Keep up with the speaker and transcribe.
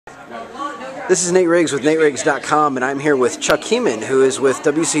This is Nate Riggs with NateRiggs.com, and I'm here with Chuck Hemann, who is with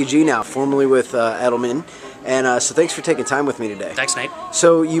WCG now, formerly with Edelman. And so thanks for taking time with me today. Thanks, Nate.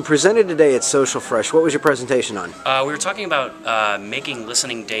 So you presented today at Social Fresh. What was your presentation on? We were talking about making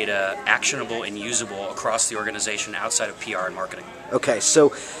listening data actionable and usable across the organization outside of PR and marketing. Okay,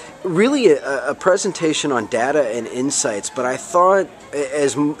 so really a presentation on data and insights, but I thought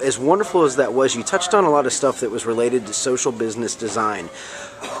as wonderful as that was, you touched on a lot of stuff that was related to social business design.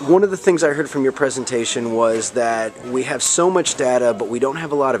 One of the things I heard from your presentation was that we have so much data, but we don't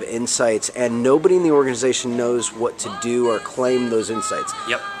have a lot of insights, and nobody in the organization knows what to do or claim those insights.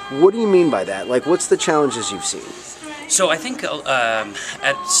 Yep. What do you mean by that? Like, what's the challenges you've seen? So I think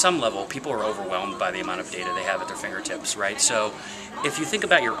at some level, people are overwhelmed by the amount of data they have at their fingertips, right? So if you think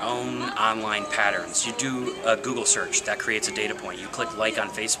about your own online patterns, you do a Google search, that creates a data point. You click like on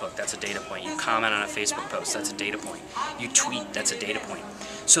Facebook, that's a data point. You comment on a Facebook post, that's a data point. You tweet, that's a data point.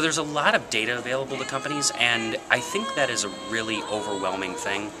 So there's a lot of data available to companies, and I think that is a really overwhelming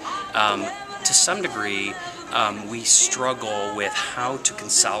thing. To some degree, we struggle with how to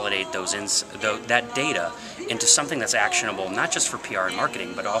consolidate that data into something that's actionable, not just for PR and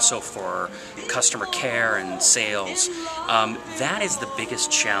marketing, but also for customer care and sales. That is the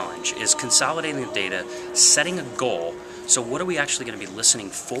biggest challenge, is consolidating the data, setting a goal. So what are we actually going to be listening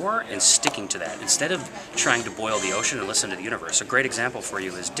for and sticking to that, instead of trying to boil the ocean and listen to the universe. A great example for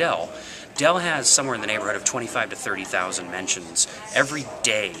you is Dell. Dell has somewhere in the neighborhood of 25 to 30,000 mentions every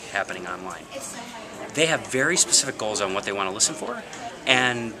day happening online. They have very specific goals on what they want to listen for,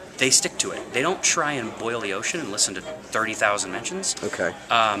 and they stick to it. They don't try and boil the ocean and listen to 30,000 mentions. Okay.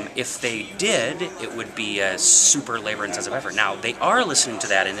 If they did, it would be a super labor-intensive effort. Now, they are listening to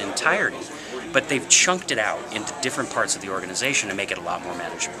that in entirety, but they've chunked it out into different parts of the organization to make it a lot more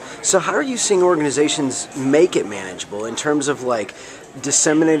manageable. So how are you seeing organizations make it manageable in terms of like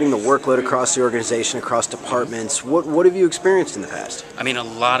disseminating the workload across the organization, across departments? What have you experienced in the past? I mean, a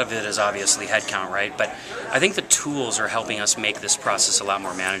lot of it is obviously headcount, right? But I think the tools are helping us make this process a lot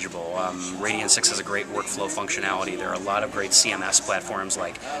more manageable. Radian 6 has a great workflow functionality. There are a lot of great CMS platforms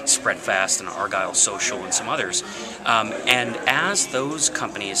like Spreadfast and Argyle Social and some others. And as those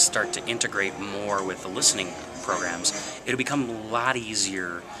companies start to integrate more with the listening programs, it'll become a lot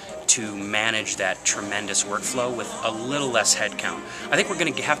easier to manage that tremendous workflow with a little less headcount. I think we're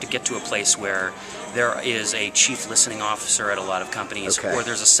going to have to get to a place where there is a chief listening officer at a lot of companies, okay, or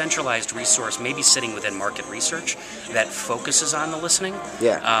there's a centralized resource, maybe sitting within market research, that focuses on the listening.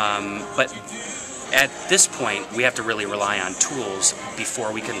 Yeah. But at this point, we have to really rely on tools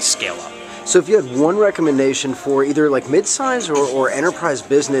before we can scale up. So if you had one recommendation for either like mid-size or enterprise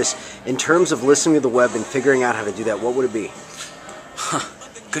business in terms of listening to the web and figuring out how to do that, what would it be?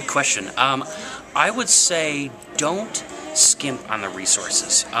 Good question. I would say don't skimp on the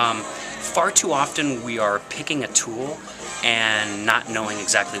resources. Far too often we are picking a tool and not knowing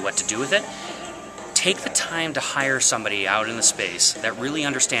exactly what to do with it. Take the time to hire somebody out in the space that really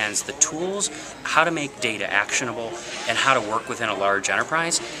understands the tools, how to make data actionable, and how to work within a large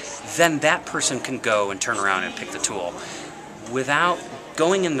enterprise. Then that person can go and turn around and pick the tool. Without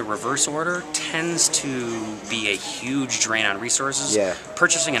going in the reverse order tends to be a huge drain on resources. Yeah.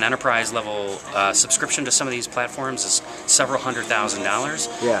 Purchasing an enterprise level subscription to some of these platforms is several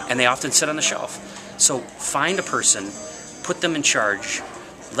 $100,000. Yeah. And they often sit on the shelf. So find a person, put them in charge,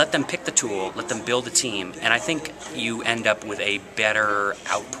 let them pick the tool, let them build a team, and I think you end up with a better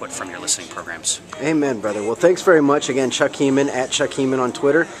output from your listening programs. Amen, brother. Well, thanks very much. Again, Chuck Hemann, at Chuck Hemann on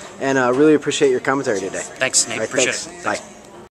Twitter, and really appreciate your commentary today. Thanks, Nate. Right, appreciate thanks. it. Bye.